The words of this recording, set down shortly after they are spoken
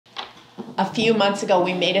A few months ago,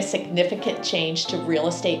 we made a significant change to real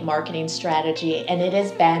estate marketing strategy, and it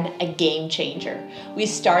has been a game changer. We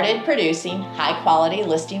started producing high-quality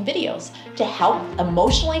listing videos to help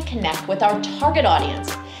emotionally connect with our target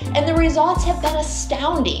audience, and the results have been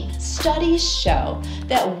astounding. Studies show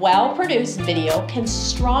that well-produced video can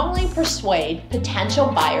strongly persuade potential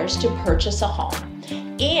buyers to purchase a home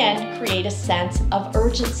and create a sense of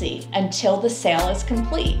urgency until the sale is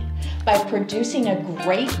complete. By producing a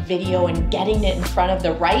great video and getting it in front of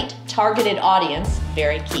the right targeted audience,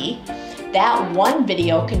 very key, that one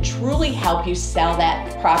video can truly help you sell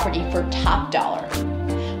that property for top dollar.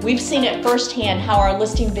 We've seen it firsthand how our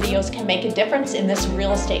listing videos can make a difference in this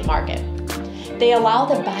real estate market. They allow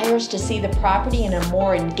the buyers to see the property in a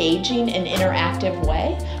more engaging and interactive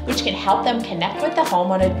way, which can help them connect with the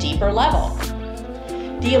home on a deeper level.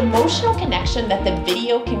 The emotional connection that the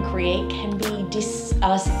video can create can be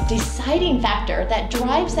a deciding factor that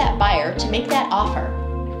drives that buyer to make that offer.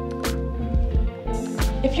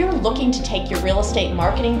 If you're looking to take your real estate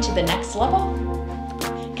marketing to the next level,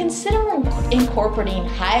 consider incorporating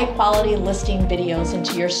high-quality listing videos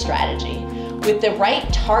into your strategy. With the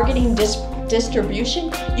right targeting distribution,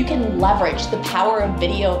 you can leverage the power of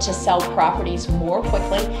video to sell properties more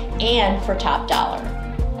quickly and for top dollar.